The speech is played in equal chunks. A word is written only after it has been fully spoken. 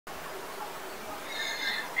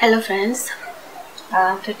Hello friends,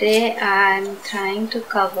 today I'm trying to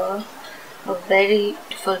cover a very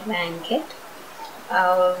beautiful blanket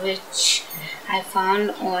which I found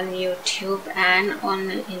on YouTube and on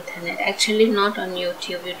the internet. Actually not on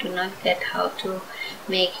YouTube, you do not get how to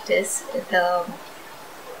make this. The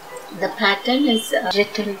pattern is a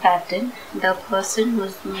written pattern. The person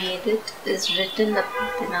who's made it is written the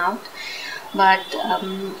pattern out, but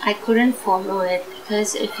I couldn't follow it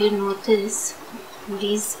because if you notice,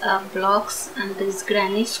 these blocks and these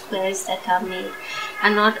granny squares that are made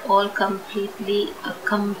are not all completely a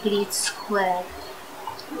complete square.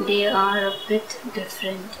 They are a bit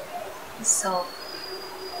different. So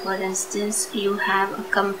for instance, you have a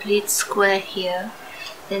complete square here,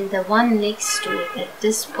 then the one next to it at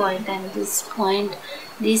this point and this point,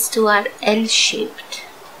 these two are L-shaped.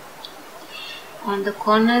 On the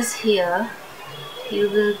corners here you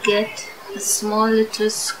will get a small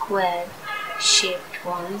little square shaped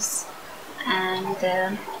ones, and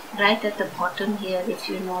right at the bottom here, if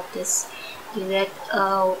you notice, you get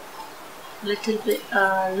a little bit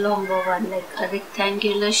longer one, like a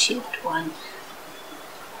rectangular shaped one,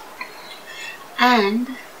 and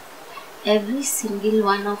every single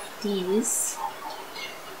one of these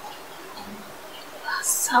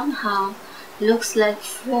somehow looks like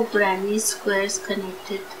 4 granny squares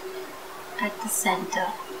connected at the center,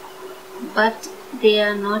 but they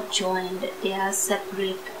are not joined, they are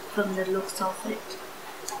separate from the looks of it.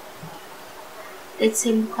 It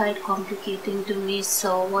seemed quite complicating to me,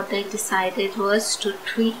 so what I decided was to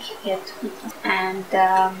tweak it and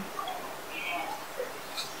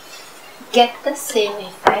get the same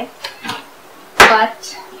effect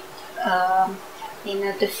but in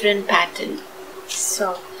a different pattern.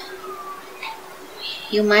 So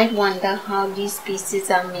you might wonder how these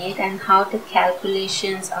pieces are made and how the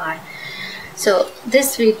calculations are. So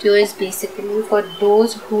this video is basically for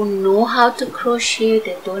those who know how to crochet.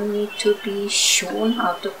 They don't need to be shown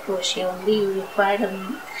how to crochet, only you require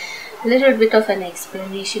a little bit of an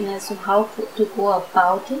explanation as to how to go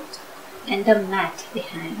about it and the mat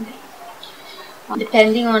behind it.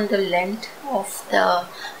 Depending on the length of the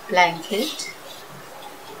blanket,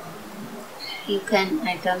 you can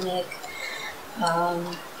either make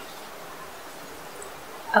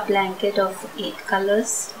a blanket of 8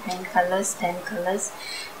 colors, 9 colors, 10 colors,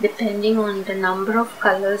 depending on the number of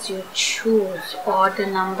colors you choose, or the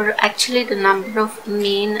number of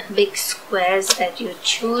main big squares that you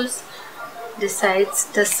choose decides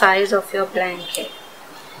the size of your blanket.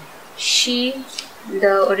 She,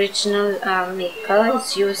 the original maker,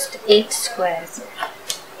 has used 8 squares,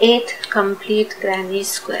 8 complete granny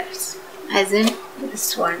squares, as in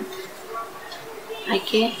this one.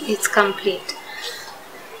 Okay, it's complete.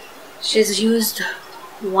 She's used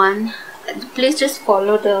one, please just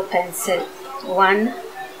follow the pencil, 1,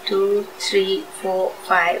 2, 3, 4,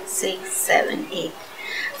 5, 6, 7, 8.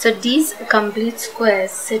 So these complete squares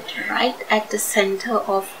sit right at the center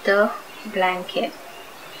of the blanket.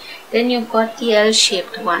 Then you've got the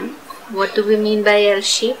L-shaped one. What do we mean by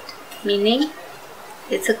L-shaped? Meaning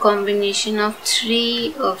it's a combination of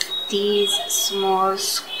 3 of these small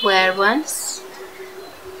square ones,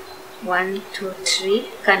 1, 2, 3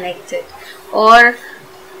 connected, or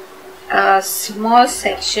a small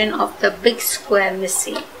section of the big square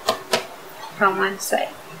missing from one side.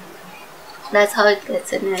 That's how it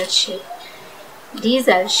gets an L shape. These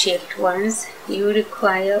L-shaped ones, you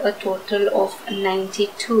require a total of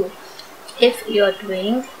 92 if you're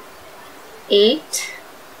doing 8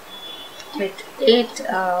 with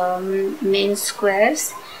 8 main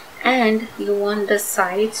squares, and you want the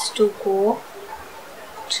sides to go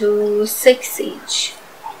to 6 each.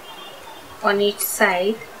 On each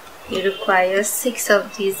side you require 6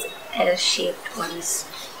 of these L-shaped ones.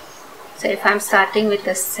 So if I'm starting with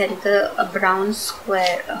a center, a brown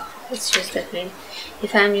square, let's use the green.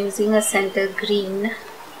 If I'm using a center green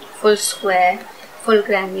full square, full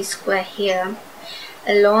granny square here,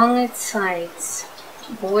 along its sides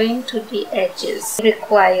going to the edges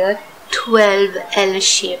require 12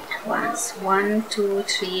 L-shaped ones. 1, 2,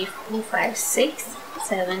 3, 4, 5, 6,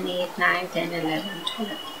 7, 8, 9, 10, 11,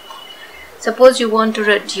 12. Suppose you want to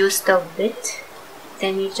reduce the width,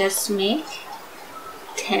 then you just make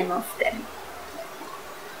 10 of them,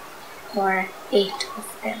 or 8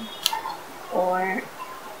 of them, or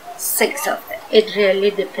 6 of them. It really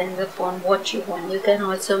depends upon what you want. You can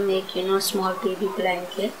also make, small baby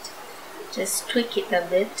blanket. Just tweak it a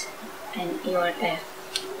bit and you are there.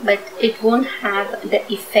 But it won't have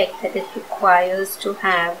the effect that it requires to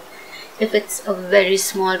have if it's a very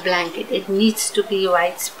small blanket. It needs to be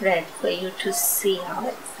widespread for you to see how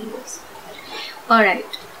it feels.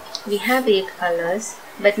 Alright, we have 8 colors.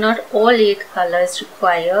 but not all 8 colors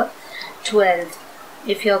require 12.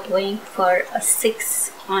 If you're going for a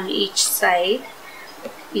 6 on each side,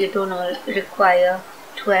 you don't require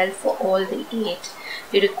 12 for all the 8.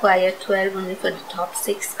 You require 12 only for the top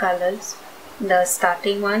 6 colors, the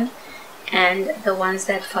starting one, and the ones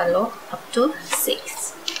that follow up to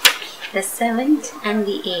 6. The 7th and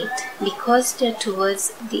the 8th, because they're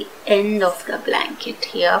towards the end of the blanket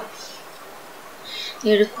here,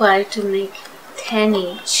 you're required to make 10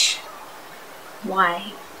 each.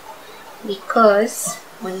 Why? Because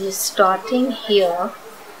when you're starting here,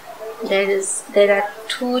 there are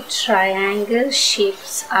 2 triangle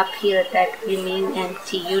shapes up here that remain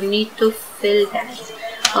empty. You need to fill that.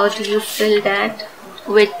 How do you fill that?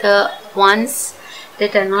 With the ones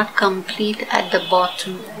that are not complete at the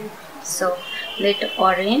bottom. So with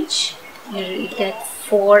orange, you get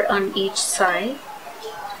 4 on each side.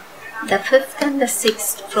 The 5th and the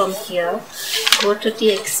 6th from here, go to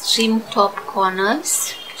the extreme top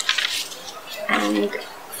corners, and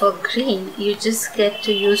for green you just get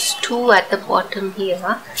to use 2 at the bottom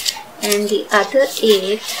here, and the other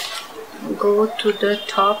 8 go to the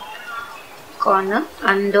top corner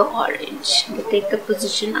under orange. You take the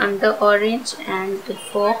position under orange and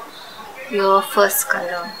before your first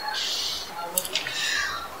color.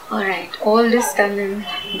 Alright, all this done and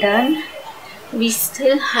done. We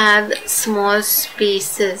still have small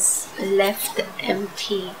spaces left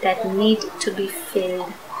empty that need to be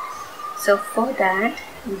filled. So for that,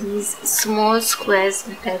 these small squares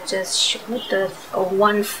that I just showed, the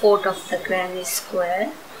 1/4 of the granny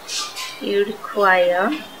square, you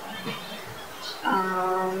require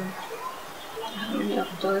how many of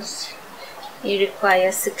those? You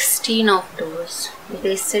require 16 of those.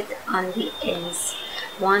 They sit on the ends.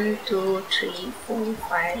 1, 2, 3, 4,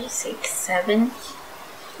 5, 6, 7,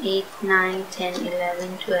 8, 9, 10,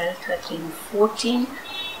 11, 12, 13, 14.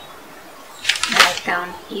 Right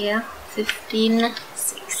down here, 15,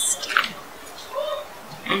 16.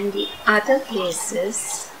 And the other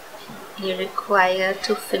places, you require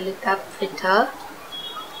to fill it up with a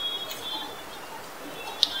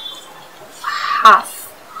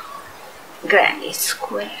half granny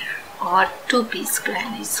square or 2-piece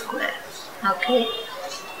granny square. Okay,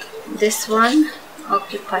 this one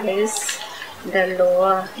occupies the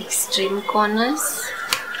lower extreme corners,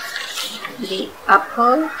 the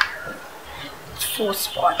upper 4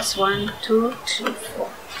 spots, 1, 2, 3, 4.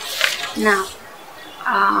 Now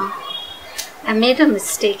I made a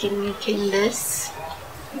mistake in making this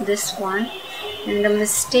one, and the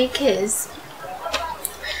mistake is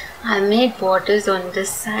I made borders on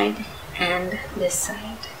this side and this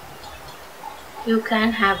side. You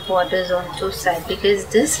can have borders on 2 sides because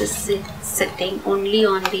this is sitting only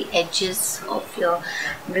on the edges of your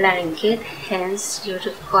blanket, hence you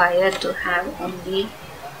require to have only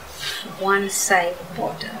 1 side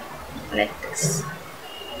border like this,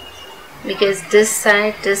 because this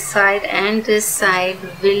side and this side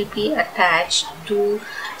will be attached to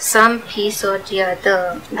some piece or the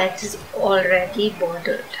other that is already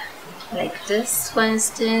bordered, like this for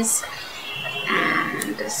instance,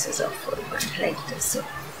 and this is a full one like this. So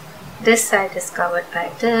this side is covered by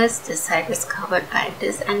this side is covered by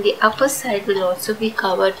this, and the upper side will also be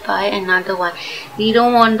covered by another one. We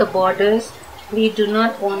don't want the borders, we do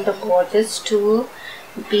not want the borders to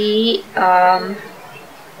be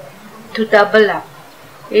to double up.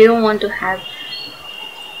 We don't want to have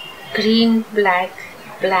green, black,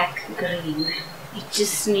 black, green. You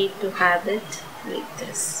just need to have it like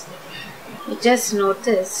this. You just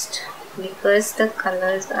noticed, because the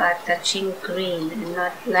colors are touching green and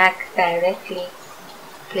not black directly,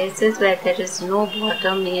 places where there is no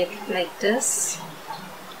border made like this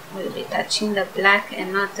will be touching the black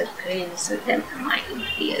and not the green, so there might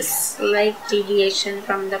be a slight deviation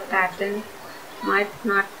from the pattern, might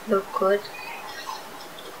not look good.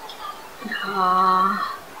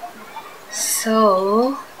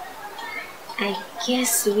 So I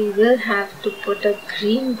guess we will have to put a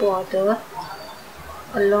green border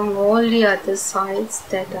along all the other sides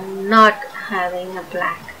that are not having a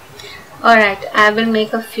black. Alright, I will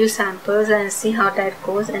make a few samples and see how that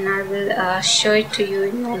goes, and I will show it to you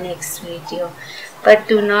in my next video. But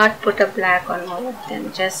do not put a black on all of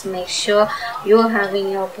them. Just make sure you're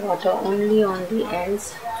having your border only on the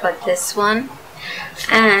ends for this one,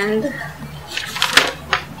 and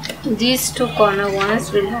these 2 corner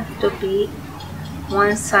ones will have to be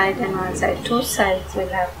 1 side and 1 side. 2 sides will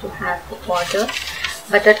have to have the border,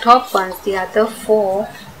 but the top ones, the other 4,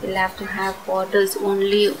 will have to have borders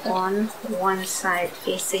only on 1 side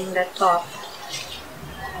facing the top.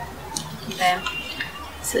 There.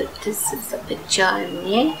 So this is the picture I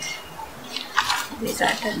made. These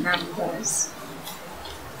are the numbers.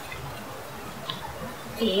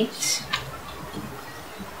 8,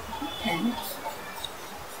 and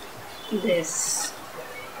this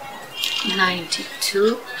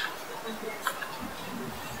 92.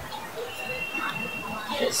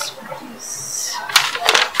 This one is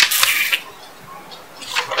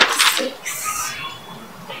 6.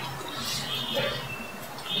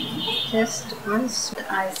 Just once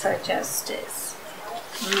I suggest is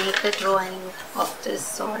make a drawing of this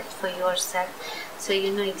sort for yourself, so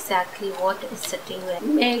you know exactly what is sitting where.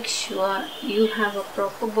 Make sure you have a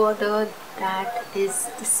proper border that is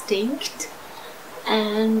distinct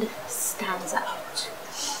and stands out.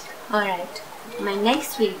 Alright, my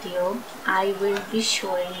next video I will be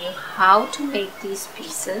showing you how to make these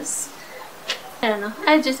pieces. I don't know,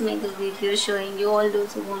 I just made a video showing you. All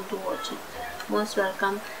those who want to watch it, most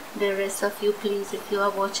welcome. The rest of you, please, if you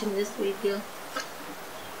are watching this video,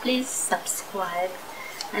 please subscribe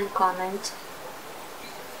and comment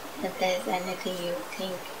if there's anything you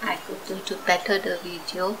think I could do to better the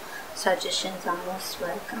video. Suggestions are most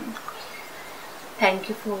welcome. Thank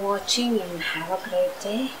you for watching and have a great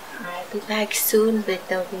day. I'll be back soon with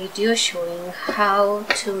a video showing how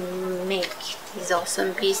to make these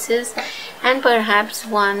awesome pieces, and perhaps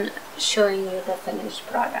one showing you the finished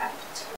product.